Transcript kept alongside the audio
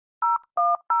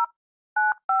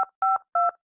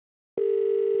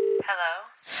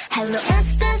Hello,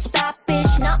 is this bad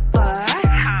bitch number?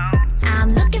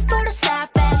 I'm looking for the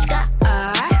savage girl.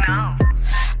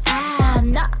 Ah,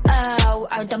 no.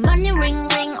 Are the money ring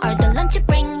ring? Are the lunch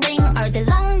bring bring? Are the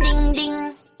long ding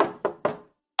ding?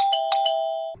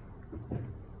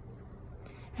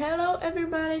 Hello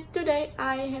everybody, today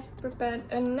I have prepared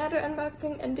another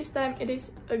unboxing, and this time it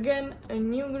is again a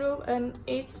new group, and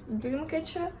it's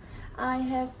DREAMCATCHER. I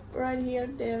have right here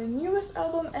their newest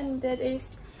album, and that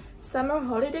is Summer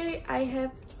Holiday. I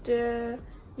have the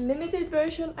limited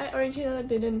version. I originally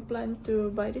didn't plan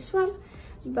to buy this one,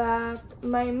 but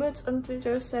my moods on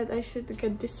Twitter said I should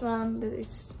get this one, that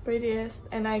it's prettiest,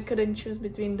 and I couldn't choose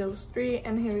between those three,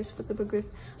 and here is photobook with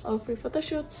all 3 photo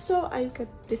shoots, so I got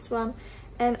this one.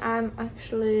 And I'm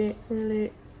actually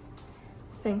really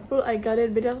thankful I got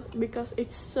it because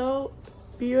it's so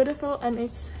beautiful and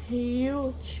it's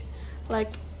huge.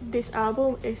 Like, this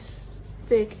album is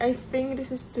thick. I think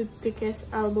this is the thickest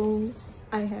album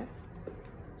I have.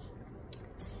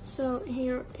 So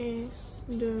here is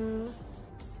the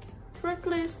track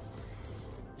list.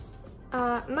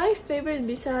 My favorite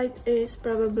B-side is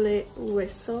probably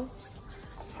Whistle.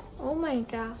 Oh my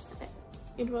god.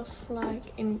 It was like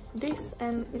in this,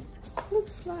 and it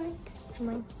looks like, oh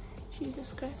my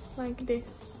Jesus Christ, like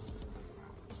this.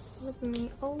 Let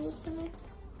me open it,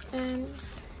 and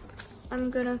I'm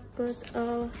gonna put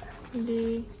all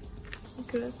the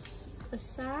goods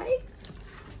aside.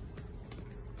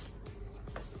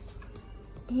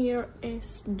 Here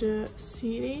is the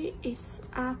CD. It's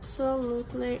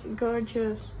absolutely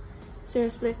gorgeous.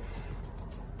 Seriously,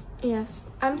 yes,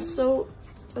 I'm so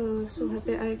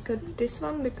happy I got this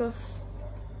one because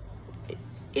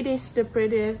it is the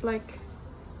prettiest, like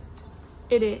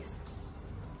it is.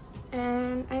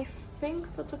 And I think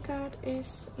photo card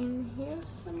is in here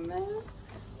somewhere.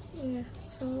 Yeah,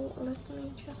 so let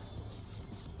me just,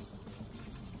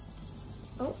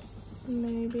 oh,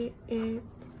 maybe it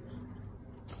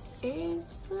is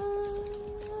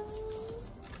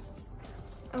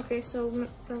okay, so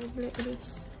probably it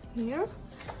is here.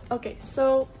 Okay,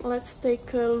 so let's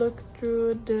take a look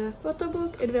through the photo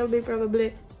book. It will be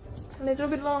probably a little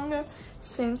bit longer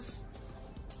since,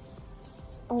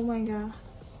 oh my god,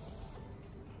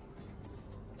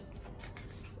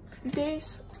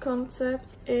 this concept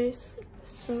is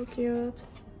so cute.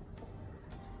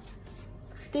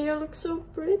 They all look so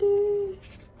pretty.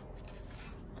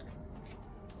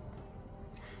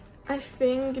 I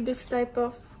think this type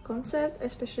of concept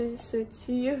especially suits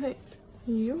you.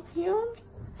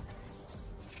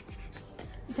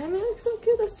 Dami looks so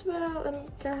cute as well, and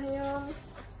Kahyeon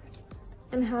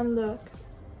and Hamdok.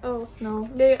 Oh no,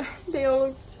 they all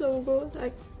look so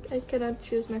good. I cannot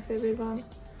choose my favorite one.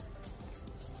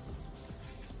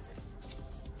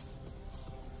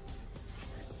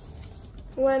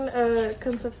 When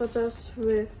concept photos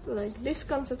with like this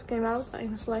concept came out, I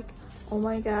was like, oh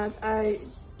my god,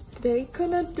 they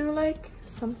couldn't do like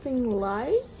something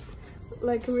light,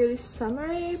 like really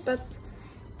summery, but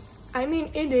I mean,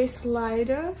 it is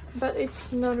lighter, but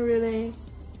it's not really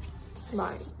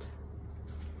light.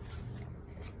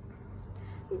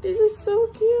 This is so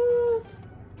cute.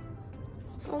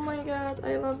 Oh my god,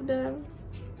 I love them.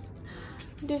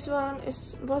 This one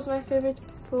was my favorite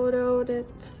photo that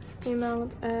came out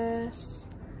as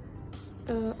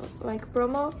like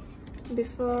promo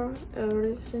before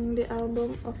releasing the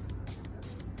album of.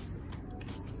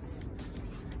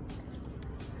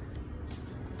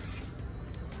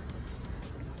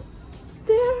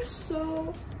 They're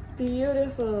so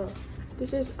beautiful.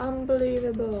 This is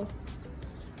unbelievable.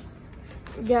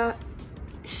 Yeah,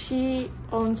 she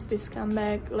owns this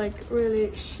comeback. Like,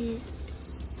 really, she's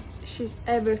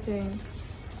everything.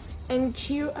 And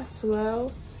Chiu as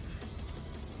well.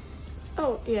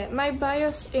 Oh yeah, my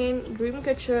bias in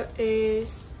DREAMCATCHER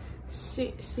is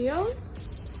Sion,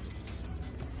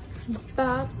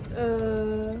 but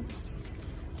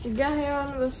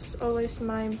Gaheon was always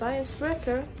my bias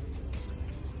wrecker.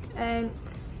 And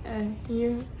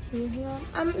Yuhyun,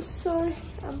 I'm sorry,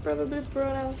 I'm probably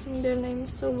pronouncing their name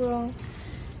so wrong.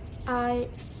 I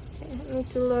need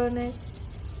to learn it.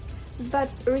 But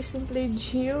recently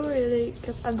Jiu really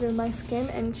got under my skin,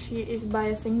 and she is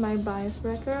biasing my bias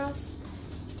wreckers.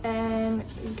 And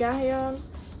Gahyun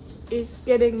is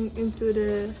getting into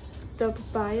the top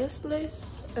bias list.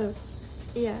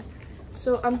 Yeah,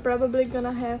 so I'm probably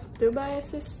gonna have 2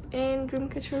 biases in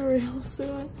DREAMCATCHER real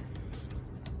soon.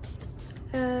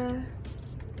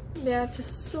 They are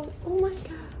just so, oh my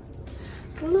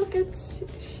god, look at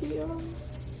Xion.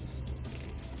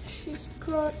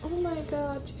 Oh my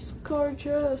god, she's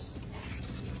gorgeous.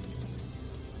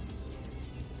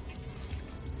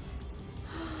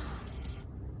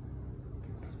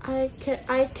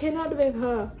 I cannot with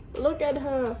her. Look at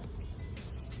her.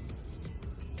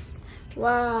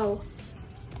 Wow.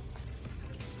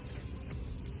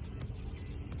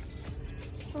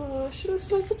 Oh, she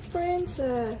looks like a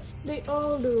princess. They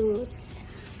all do.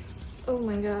 Oh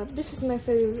my god, this is my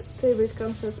favorite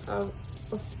concept of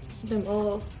them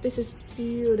all. This is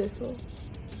beautiful.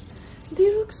 They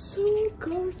look so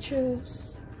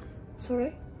gorgeous.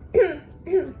 Sorry.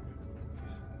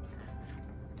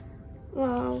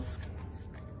 Wow.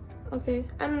 Okay,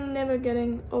 I'm never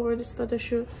getting over this photo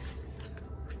shoot.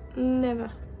 Never.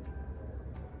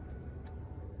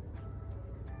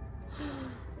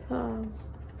 Wow.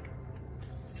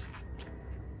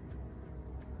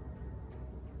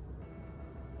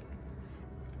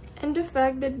 And the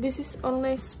fact that this is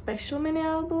only a special mini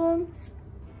album.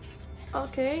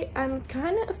 Okay, I'm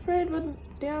kind of afraid what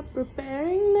they are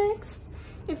preparing next.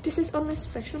 If this is only a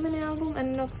special mini album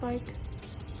and not like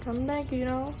comeback, you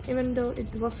know, even though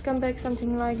it was comeback,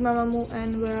 something like Mamamoo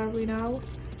and Where Are We Now.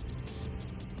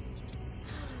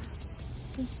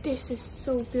 This is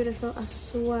so beautiful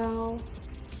as well.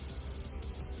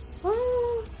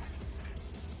 Oh,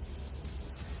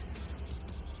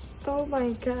 oh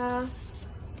my god.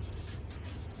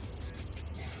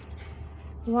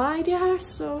 Why they are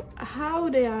so, how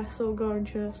they are so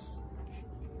gorgeous.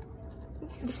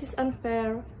 This is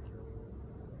unfair.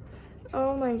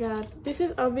 Oh my god, this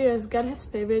is obvious. God has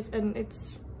favorites and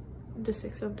it's the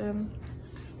 6 of them,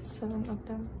 7 of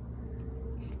them.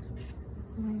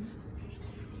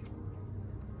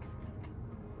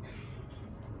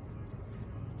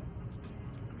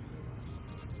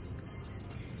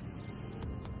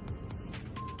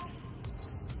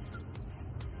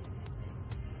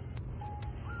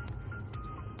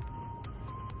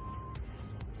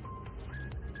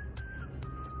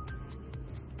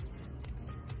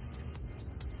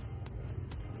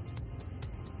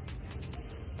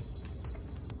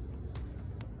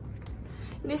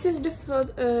 This is the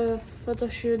photo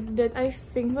shoot that I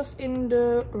think was in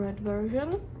the red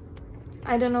version.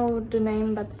 I don't know the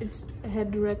name, but it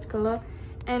had red color,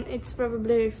 and it's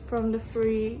probably from the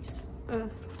free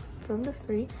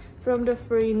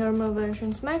normal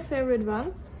versions. My favorite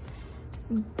one.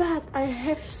 But I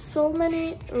have so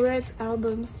many red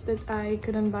albums that I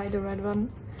couldn't buy the red one.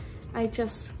 I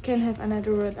just can't have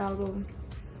another red album.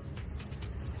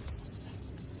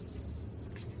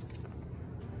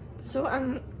 So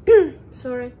I'm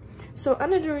sorry. So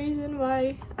another reason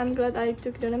why I'm glad I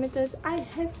took the limited, I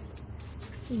have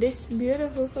this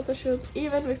beautiful photo shoot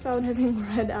even without having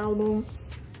red album,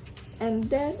 and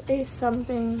that is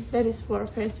something that is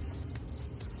worth it.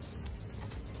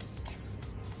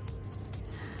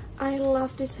 I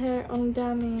love this hair on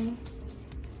Dami.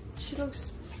 She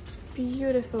looks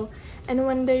beautiful. And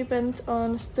when they went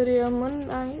on Studio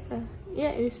Moonlight, yeah,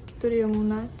 it is Studio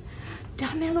Moonlight,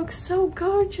 Dami looks so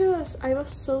gorgeous. I was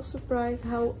so surprised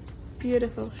how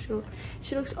beautiful she looks.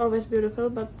 She looks always beautiful,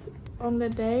 but on the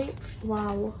day,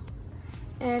 wow.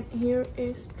 And here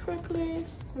is track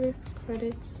list with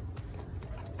credits.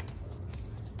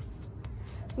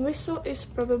 Whistle is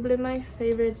probably my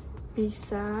favorite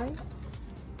B-side.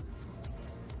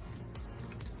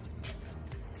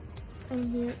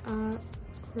 And here are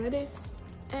credits,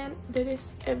 and that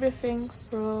is everything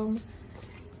from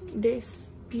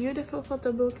this beautiful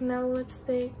photo book. Now let's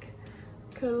take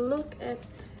a look at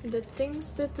the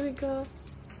things that we got.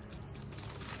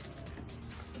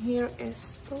 Here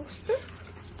is poster.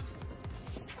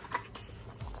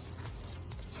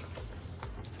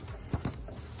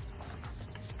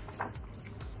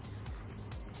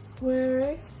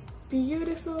 Very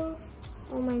beautiful.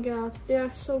 Oh my god, they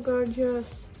are so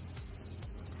gorgeous.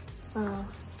 Wow.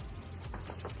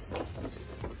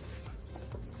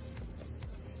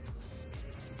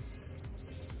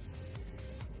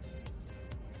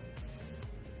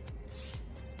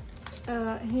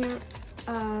 Here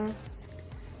are,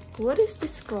 what is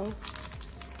this called?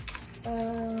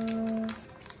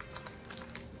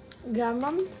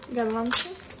 Garland.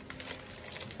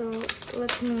 So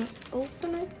let me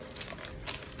open it.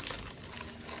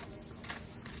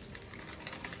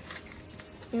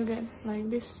 You get like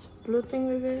this blue thing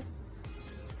with it,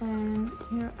 and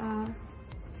here are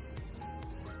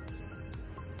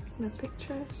the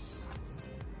pictures.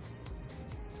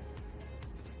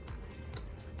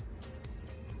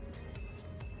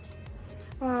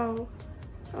 Wow.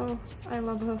 Oh, I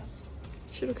love her.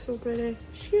 She looks so pretty.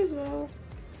 She as well.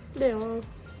 They all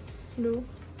do.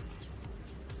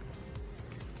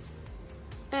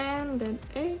 And that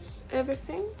is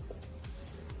everything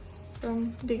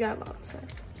from the Garland set.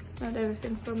 Not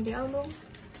everything from the album.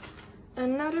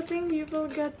 Another thing you will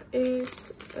get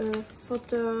is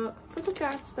photo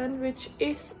card stand, which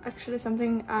is actually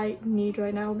something I need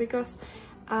right now because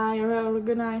I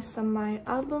reorganized some of my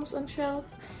albums on shelf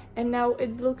and now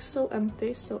it looks so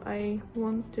empty, so I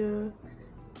want to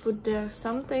put there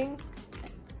something,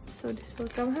 so this will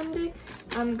come handy.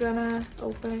 I'm gonna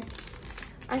open it.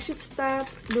 I should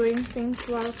start doing things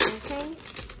while talking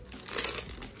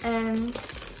and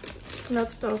not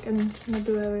talk and not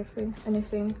do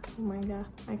anything. Oh my god,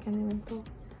 I can't even talk.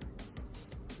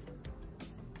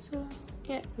 So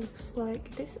yeah, it looks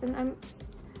like this, and I'm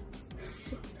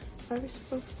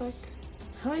supposed like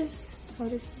how does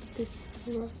this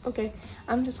work? Okay,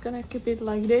 I'm just gonna keep it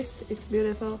like this. It's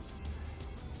beautiful.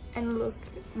 And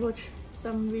watch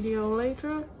some video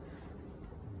later.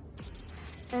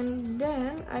 And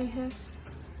then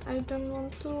I don't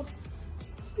want to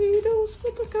see those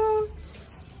photo cards.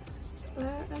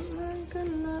 Where am I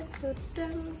gonna put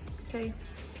them? Okay,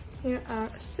 here are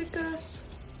stickers.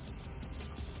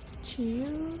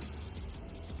 Chew,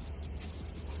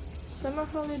 summer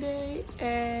holiday,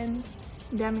 and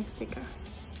dummy sticker.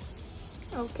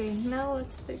 Okay, now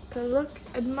let's take a look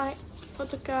at my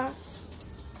photo cards.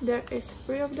 There is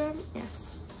 3 of them,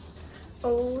 yes.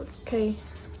 Okay,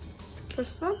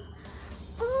 first one.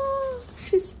 Oh,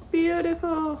 she's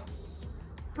beautiful.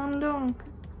 Handong.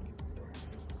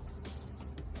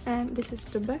 And this is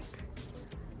the back.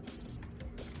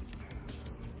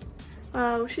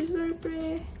 Wow, she's very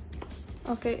pretty.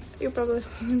 Okay, you probably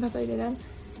seen, but I didn't.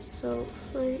 So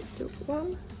 3, 2,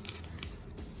 1.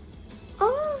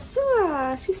 Oh,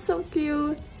 Sua, she's so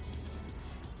cute.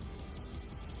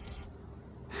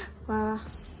 Wow.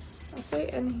 Okay,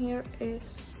 and here is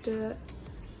the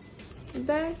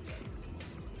back.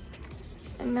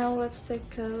 And now let's take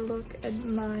a look at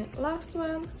my last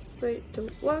one. 3, 2,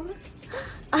 1.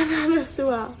 Another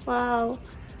Sua. Wow.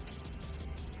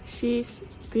 She's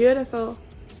beautiful.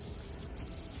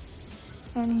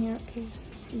 And here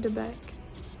is the back.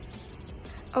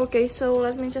 Okay, so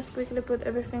let me just quickly put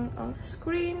everything on the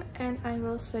screen and I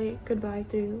will say goodbye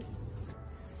to you.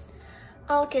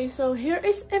 Okay, so here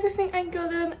is everything I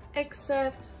gotten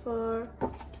except for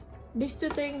these 2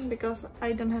 things because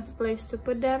I don't have place to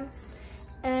put them.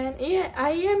 And yeah,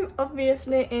 I am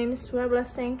obviously in Sua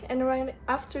Blessing, and right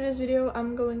after this video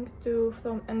I'm going to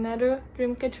film another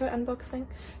Dreamcatcher unboxing,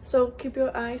 so keep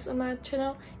your eyes on my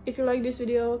channel. If you like this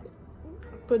video,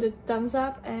 put a thumbs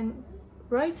up and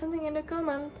write something in the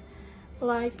comment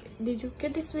like, did you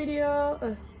get this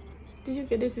video? Did you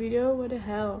get this video? What the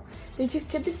hell? Did you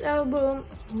get this album?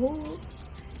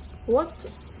 What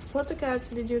photo cards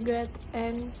did you get?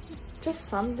 And just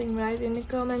something, right, in the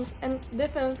comments. And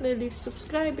definitely leave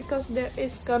subscribe because there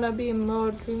is gonna be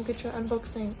more Dreamcatcher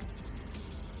unboxing.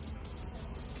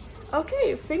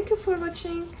 Okay, thank you for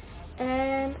watching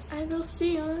and I will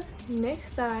see you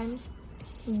next time.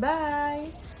 Bye!